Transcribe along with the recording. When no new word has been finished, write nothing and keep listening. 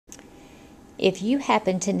if you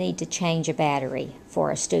happen to need to change a battery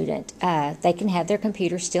for a student, they can have their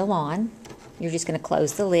computer still on. You're just going to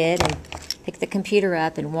close the lid and pick the computer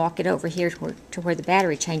up and walk it over here to where the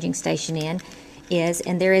battery changing station is,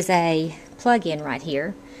 and there is a plug-in right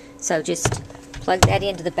here. So just plug that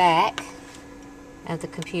into the back of the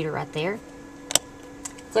computer right there.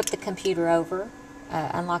 Flip the computer over,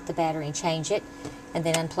 unlock the battery and change it, and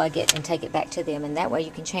then unplug it and take it back to them. And that way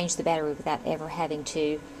you can change the battery without ever having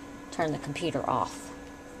to turn the computer off.